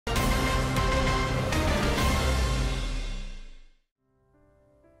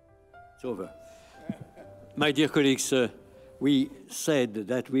It's over. My dear colleagues, we said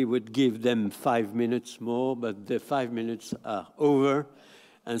that we would give them 5 minutes more, but the 5 minutes are over.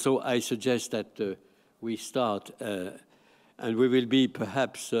 And so I suggest that we start, and we will be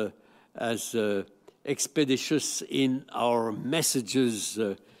perhaps as expeditious in our messages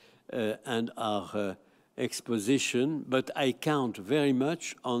and our exposition, but I count very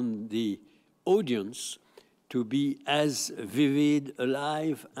much on the audience to be as vivid,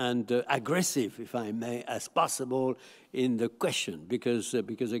 alive, and aggressive, if I may, as possible in the question, because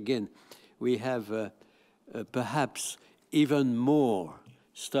again, we have perhaps even more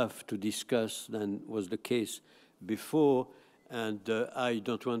stuff to discuss than was the case before, and I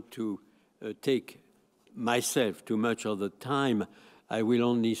don't want to take myself too much of the time. I will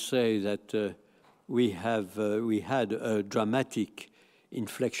only say that we had a dramatic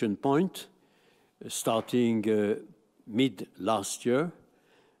inflection point starting mid last year,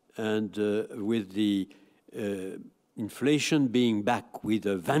 and with the inflation being back with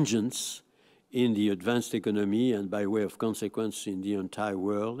a vengeance in the advanced economy and by way of consequence in the entire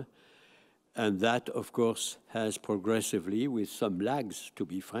world. And that, of course, has progressively, with some lags, to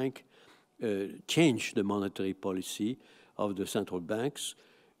be frank, changed the monetary policy of the central banks,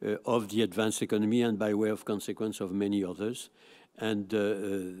 of the advanced economy, and by way of consequence of many others. And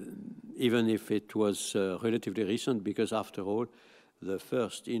even if it was relatively recent, because after all, the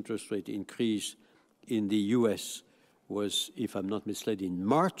first interest rate increase in the US was, if I'm not misled, in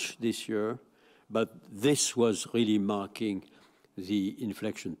March this year, but this was really marking the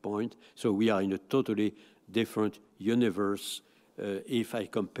inflection point. So we are in a totally different universe if I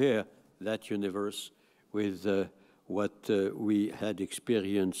compare that universe with what we had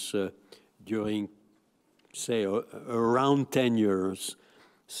experienced during, say, around 10 years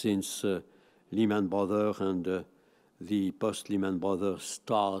since Lehman Brothers and the post-Lehman Brothers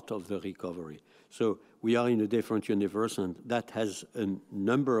start of the recovery. So we are in a different universe, and that has a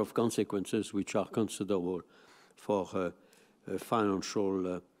number of consequences which are considerable for the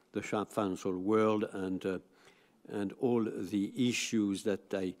financial world and all the issues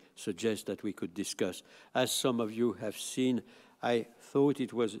that I suggest that we could discuss. As some of you have seen, I thought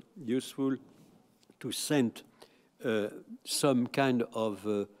it was useful to send some kind of,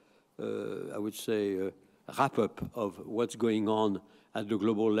 I would say, wrap-up of what's going on at the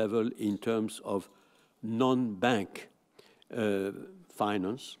global level in terms of non-bank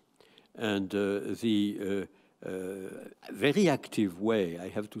finance and the very active way, I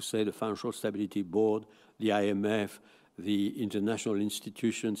have to say, the Financial Stability Board, the IMF, the international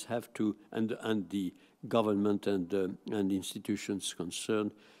institutions have to, and the government and institutions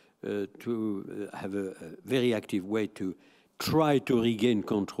concerned, to have a very active way to try to regain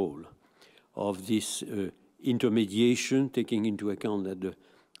control of this intermediation, taking into account that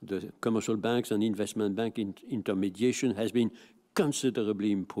the commercial banks and investment bank intermediation has been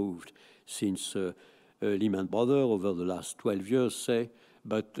considerably improved since Lehman Brothers over the last 12 years, say,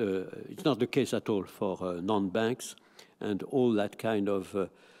 but it's not the case at all for non-banks, and all that kind of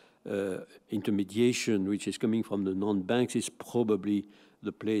intermediation which is coming from the non-banks is probably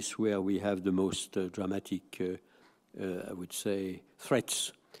the place where we have the most dramatic, I would say,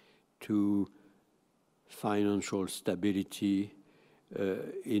 threats to financial stability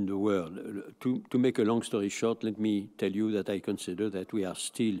in the world. To make a long story short, let me tell you that I consider that we are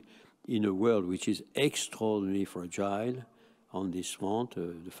still in a world which is extraordinarily fragile on this front,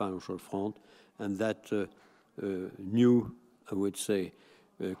 the financial front, and that new, I would say,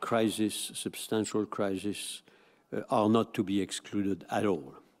 crisis, substantial crisis, are not to be excluded at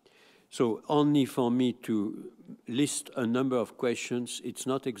all. So only for me to list a number of questions. It's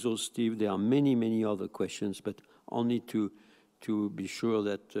not exhaustive. There are many, many other questions, but only to be sure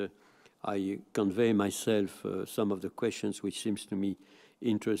that I convey myself some of the questions which seems to me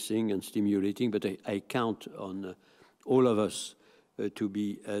interesting and stimulating, but I count on all of us to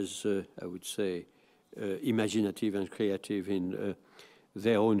be as, I would say, imaginative and creative in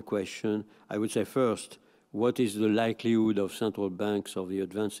their own question. I would say first, what is the likelihood of central banks of the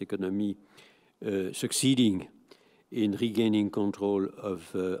advanced economy succeeding in regaining control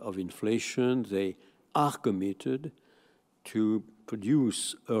of inflation? They are committed to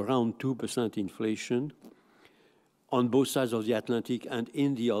produce around 2% inflation on both sides of the Atlantic and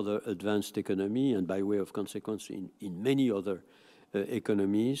in the other advanced economy, and by way of consequence in many other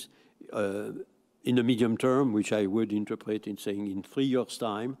economies. In the medium term, which I would interpret in saying in 3 years'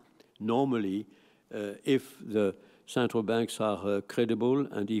 time, normally, if the central banks are credible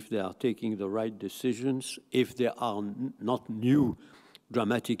and if they are taking the right decisions, if there are not new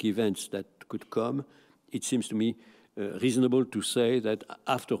dramatic events that could come, it seems to me reasonable to say that,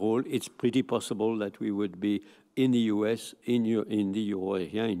 after all, it's pretty possible that we would be in the US, in the euro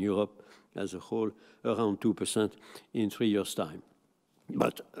area, in Europe as a whole, around 2% in 3 years' time.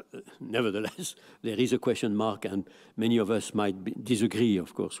 But nevertheless, there is a question mark, and many of us might disagree,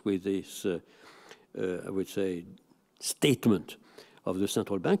 of course, with this, I would say, statement of the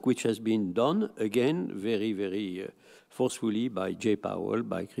central bank, which has been done, again, very, very forcefully by Jay Powell,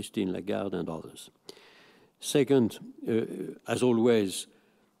 by Christine Lagarde, and others. Second, as always,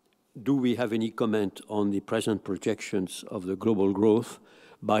 do we have any comment on the present projections of the global growth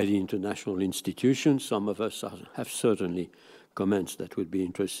by the international institutions? Some of us have certainly comments that would be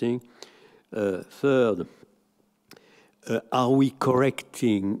interesting. Third, are we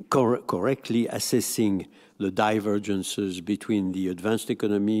correctly assessing the divergences between the advanced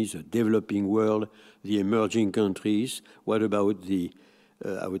economies, the developing world, the emerging countries? What about the,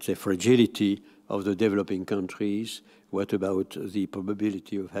 I would say, fragility of the developing countries? What about the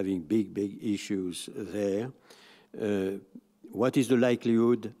probability of having big issues there? What is the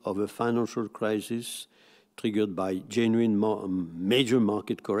likelihood of a financial crisis triggered by genuine major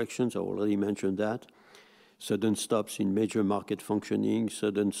market corrections? I already mentioned that. Sudden stops in major market functioning,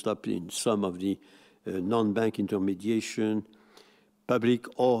 sudden stop in some of the non-bank intermediation, public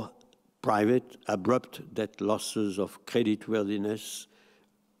or private, abrupt debt losses of creditworthiness,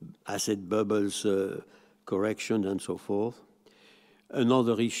 asset bubbles correction, and so forth.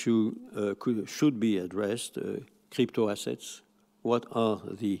 Another issue should be addressed, crypto assets. What are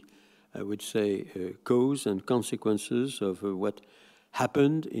the, I would say, cause and consequences of what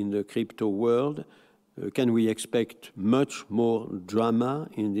happened in the crypto world? Can we expect much more drama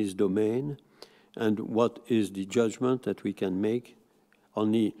in this domain? And what is the judgment that we can make?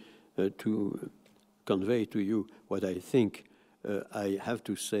 Only to convey to you what I think, I have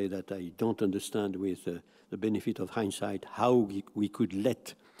to say that I don't understand, with the benefit of hindsight, how we could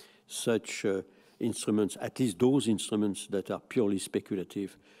let such instruments, at least those instruments that are purely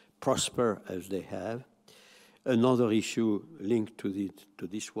speculative, prosper as they have. Another issue linked to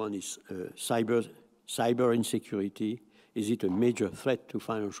this one is cyber insecurity. Is it a major threat to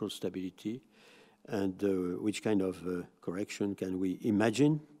financial stability? And which kind of correction can we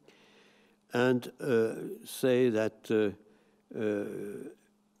imagine? And say that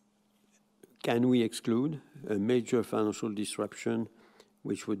can we exclude a major financial disruption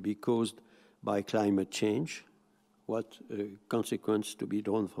which would be caused by climate change? What consequence to be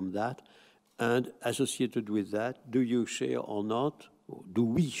drawn from that? And associated with that, do you share or not, or do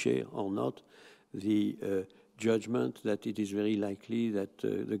we share or not, the judgment that it is very likely that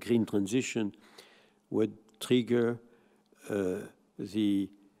the green transition would trigger the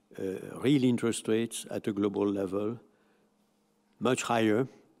real interest rates at a global level much higher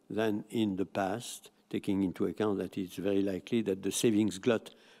than in the past, taking into account that it's very likely that the savings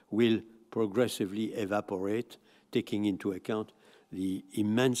glut will progressively evaporate, taking into account the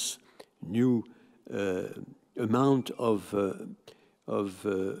immense new amount of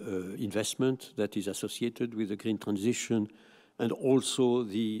investment that is associated with the green transition, and also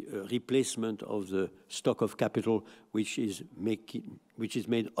the replacement of the stock of capital, which is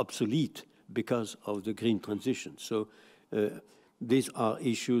made obsolete because of the green transition. So these are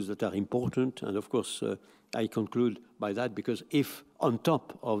issues that are important, and of course I conclude by that, because if on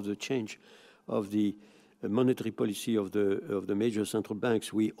top of the change of the monetary policy of the major central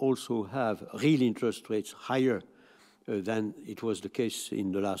banks, we also have real interest rates higher than it was the case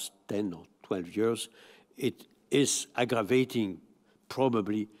in the last 10 or 12 years, it is aggravating,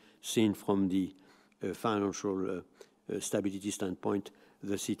 probably seen from the financial stability standpoint,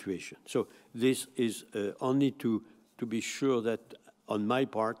 the situation. So this is only to be sure that on my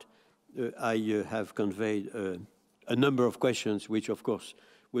part, I have conveyed a number of questions, which of course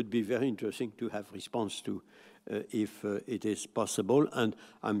would be very interesting to have response to if it is possible. And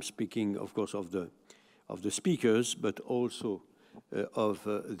I'm speaking, of course, of the speakers, but also of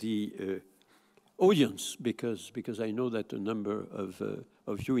the audience, because I know that a number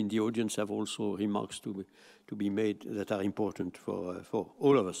of you in the audience have also remarks to be made that are important for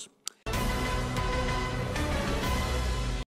all of us.